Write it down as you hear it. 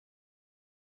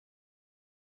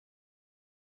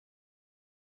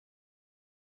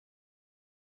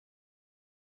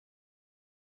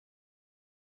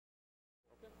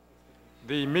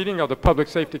The meeting of the Public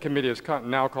Safety Committee is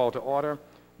now called to order.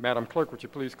 Madam Clerk, would you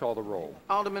please call the roll?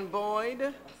 Alderman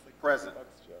Boyd. Present.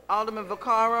 Alderman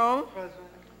Vaccaro. Present.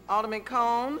 Alderman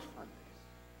COHN.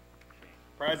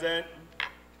 Present.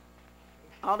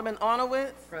 Alderman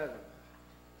Ornowitz. Present.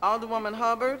 Alderwoman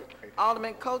Hubbard.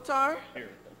 Alderman Kotar.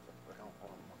 Here.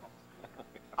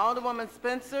 Alderwoman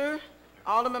Spencer.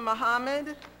 Alderman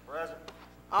Muhammad. Present.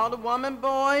 Alderwoman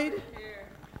Boyd. Here.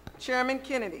 Chairman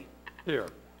Kennedy. Here.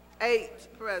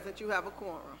 8 present. You have a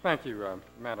quorum. Thank you,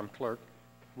 Madam Clerk.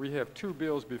 We have 2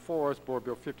 bills before us, Board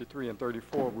Bill 53 and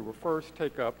 34. We will first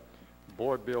take up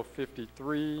Board Bill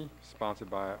 53, sponsored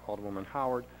by Alderwoman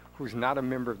Howard, who's not a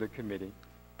member of the committee,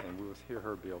 and we will hear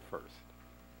her bill first.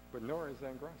 But nor is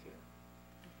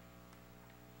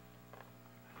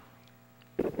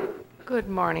Ingrassia. Good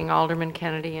morning, Alderman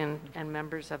Kennedy and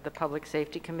members of the Public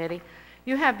Safety Committee.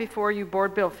 You have before you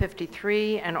Board Bill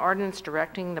 53, an ordinance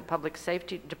directing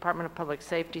the Department of Public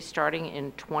Safety starting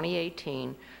in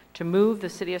 2018 to move the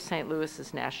City of St.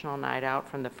 Louis's National Night Out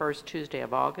from the first Tuesday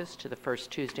of August to the first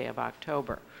Tuesday of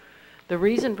October. The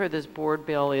reason for this board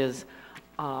bill is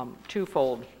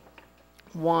twofold.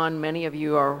 One, many of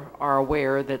you are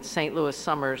aware that St. Louis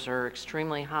summers are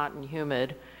extremely hot and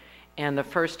humid, and the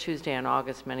first Tuesday in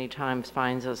August many times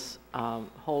finds us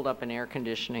holed up in air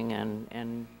conditioning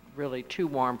and really too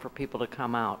warm for people to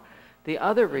come out. The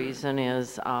other reason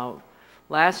is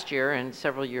last year and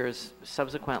several years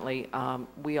subsequently,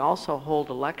 we also hold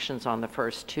elections on the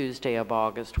first Tuesday of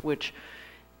August, which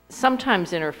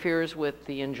sometimes interferes with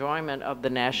the enjoyment of the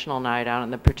National Night Out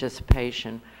and the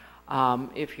participation.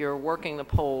 If you're working the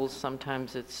polls,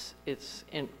 sometimes it's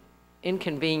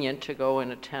inconvenient to go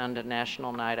and attend a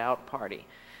National Night Out party.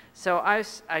 So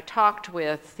I talked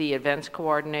with the events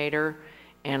coordinator,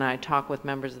 and I talked with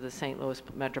members of the St. Louis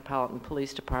Metropolitan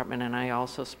Police Department, and I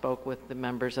also spoke with the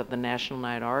members of the National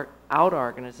Night Out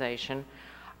organization.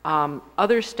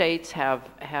 Other states have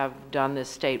done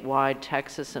this statewide,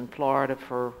 Texas and Florida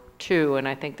for 2, and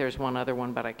I think there's one other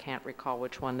one, but I can't recall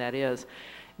which one that is,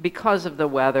 because of the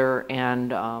weather and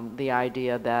the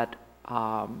idea that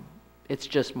it's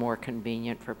just more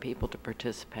convenient for people to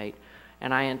participate.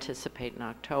 And I anticipate in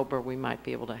October we might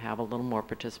be able to have a little more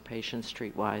participation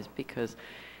streetwise because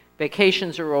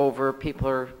vacations are over, people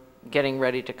are getting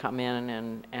ready to come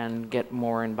in and get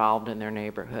more involved in their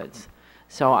neighborhoods.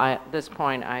 So at this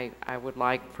point, I would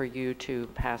like for you to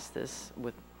pass this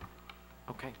with,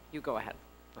 okay, you go ahead.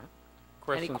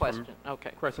 Any question?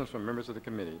 Okay. Questions from members of the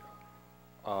committee?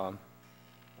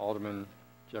 Alderman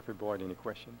Jeffrey Boyd, any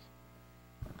questions?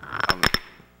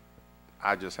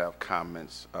 I just have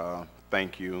comments.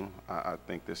 Thank you. I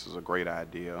think this is a great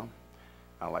idea.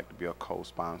 I like to be a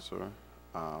co-sponsor,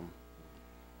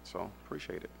 so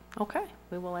appreciate it. Okay,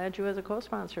 we will add you as a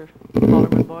co-sponsor,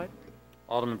 Alderman Boyd.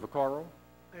 Alderman Vaccaro?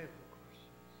 I have no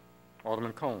questions.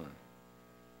 Alderman COHN?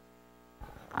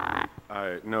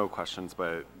 No questions,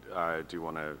 but I do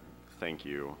want to thank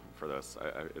you for this.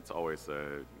 It's always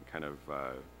a kind of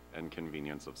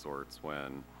inconvenience of sorts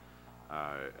when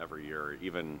every year,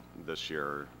 even this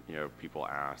year, you know, people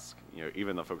ask, you know,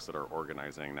 even the folks that are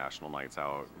organizing national nights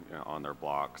out, you know, on their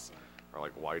blocks are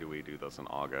like, why do we do this in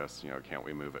August? You know, can't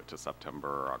we move it to September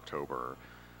or October?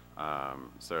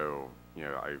 So, you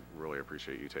know, I really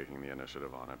appreciate you taking the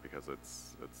initiative on it because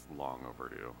it's long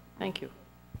overdue. Thank you.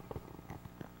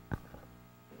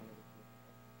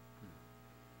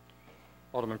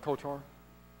 Alderman Kotar?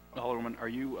 Alderman, are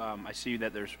you, I see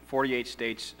that there's 48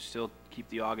 states still keep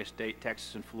the August date.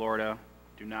 Texas and Florida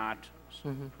do not.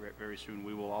 So very soon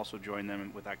we will also join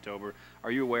them with October.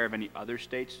 Are you aware of any other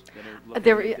states that are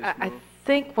looking at this move? I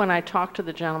think when I talked to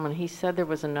the gentleman, he said there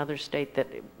was another state that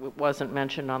wasn't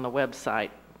mentioned on the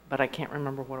website, but I can't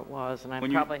remember what it was, and I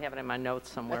probably have it in my notes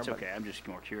somewhere. That's okay. I'm just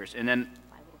more curious. And then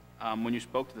when you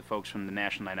spoke to the folks from the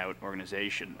National Night Out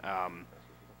organization,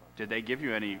 did they give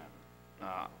you any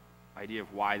idea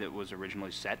of why that was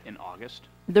originally set in August?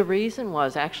 The reason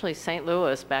was actually St.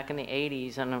 Louis back in the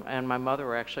 80s, and my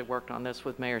mother actually worked on this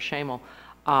with Mayor Schamel,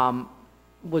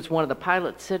 was one of the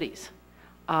pilot cities.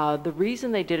 The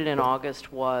reason they did it in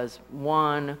August was,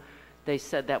 one, they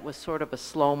said that was sort of a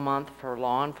slow month for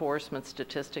law enforcement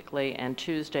statistically, and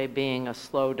Tuesday being a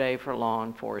slow day for law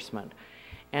enforcement.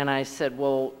 And I said,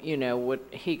 well, you know,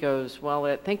 he goes, well,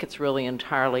 I think it's really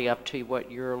entirely up to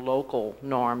what your local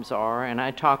norms are. And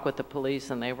I talked with the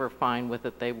police, and they were fine with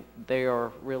it. They are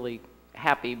really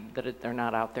happy that they're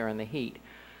not out there in the heat.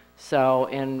 So,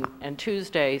 and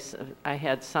Tuesdays, I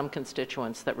had some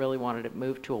constituents that really wanted it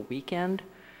moved to a weekend.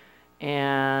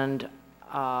 And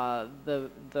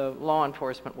the law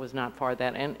enforcement was not for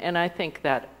that. And I think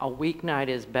that a weeknight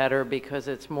is better because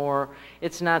it's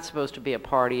not supposed to be a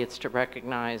party, it's to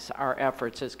recognize our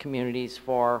efforts as communities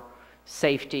for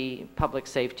safety, public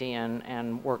safety,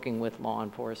 and working with law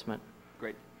enforcement.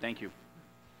 Great, thank you.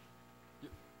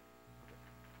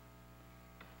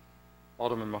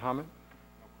 Alderman Muhammad?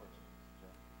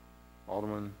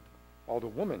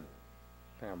 Alderwoman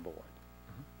Pam Boyd.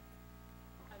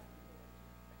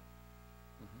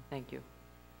 Thank you.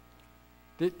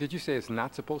 Did you say it's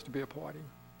not supposed to be a party?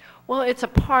 Well, it's a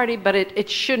party, but it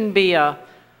shouldn't be an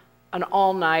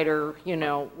all-nighter, you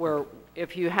know, where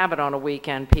if you have it on a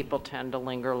weekend, people tend to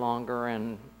linger longer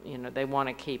and, you know, they want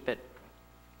to keep it,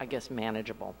 I guess,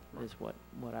 manageable is what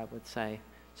I would say,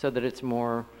 so that it's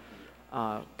more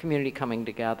community coming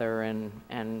together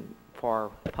and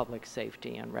for public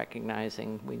safety and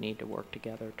recognizing we need to work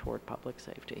together toward public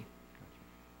safety.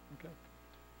 Okay.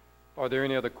 Are there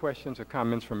any other questions or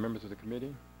comments from members of the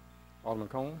committee? Alderman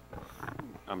COHN?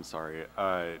 I'm sorry.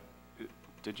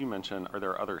 Did you mention, are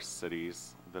there other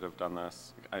cities that have done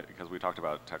this? Because we talked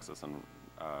about Texas and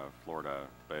Florida,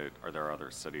 but are there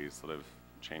other cities that have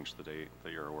changed the date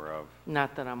that you're aware of?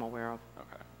 Not that I'm aware of.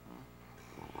 Okay.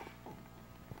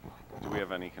 Do we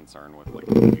have any concern with like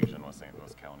confusion with St.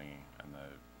 Louis County and the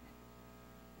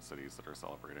cities that are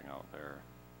celebrating out there?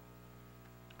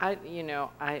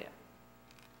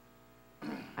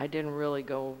 I didn't really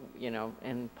go, you know,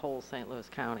 and poll St. Louis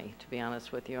County, to be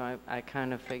honest with you. I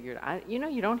kind of figured, you know,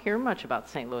 you don't hear much about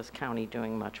St. Louis County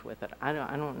doing much with it. I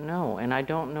don't know, and I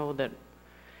don't know that,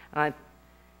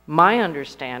 my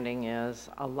understanding is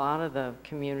a lot of the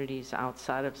communities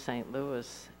outside of St.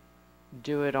 Louis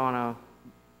do it on a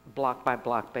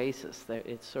block-by-block basis.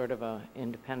 It's sort of an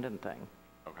independent thing.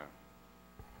 Okay.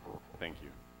 Thank you.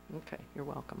 Okay, you're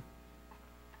welcome.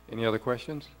 Any other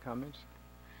questions, comments?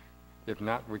 If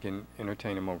not, we can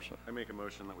entertain a motion. I make a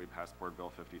motion that we pass Board Bill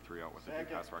 53 out with a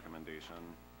do-pass recommendation.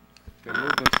 Been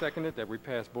moved and seconded that we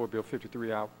pass Board Bill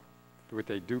 53 out with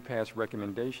a do-pass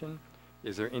recommendation.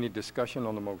 Is there any discussion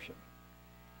on the motion?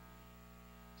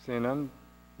 Seeing none,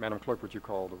 Madam Clerk, would you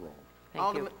call the roll?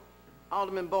 Thank you.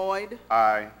 Alderman Boyd.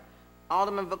 Aye.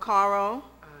 Alderman Vaccaro.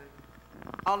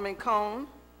 Alderman COHN.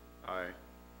 Aye.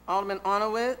 Alderman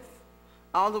Arnowitz.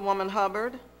 Alderwoman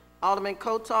Hubbard. Alderman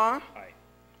Kotar. Aye.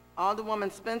 Alderwoman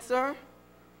Spencer.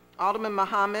 Alderman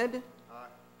Muhammad.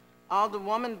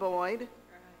 Alderwoman Boyd.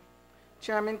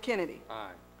 Chairman Kennedy.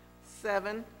 Aye.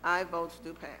 7 aye votes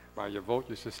do pass. By your vote,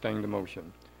 you sustain the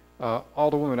motion.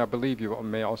 Alderwoman, I believe you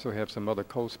may also have some other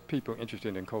people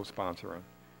interested in co-sponsoring.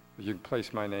 You can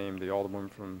place my name, the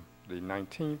Alderwoman from the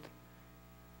 19th,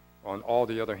 on all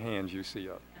the other hands you see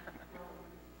up.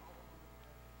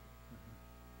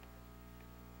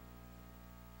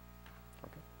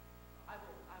 Okay. I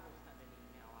will send an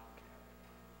email out.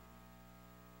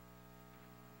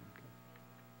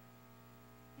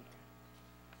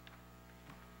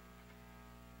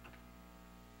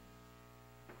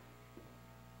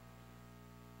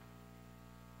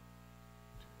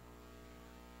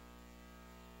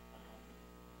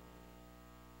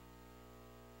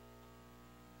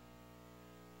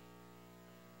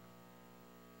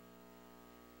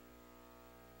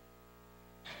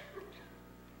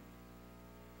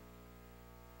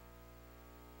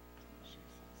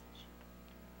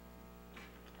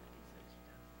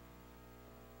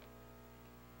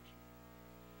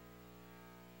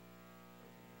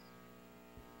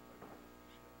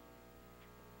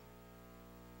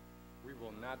 We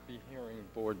will not be hearing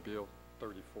Board Bill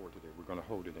 34 today. We're going to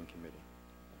hold it in committee.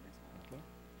 Okay.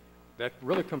 That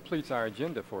really completes our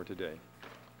agenda for today.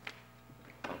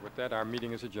 With that, our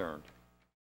meeting is adjourned.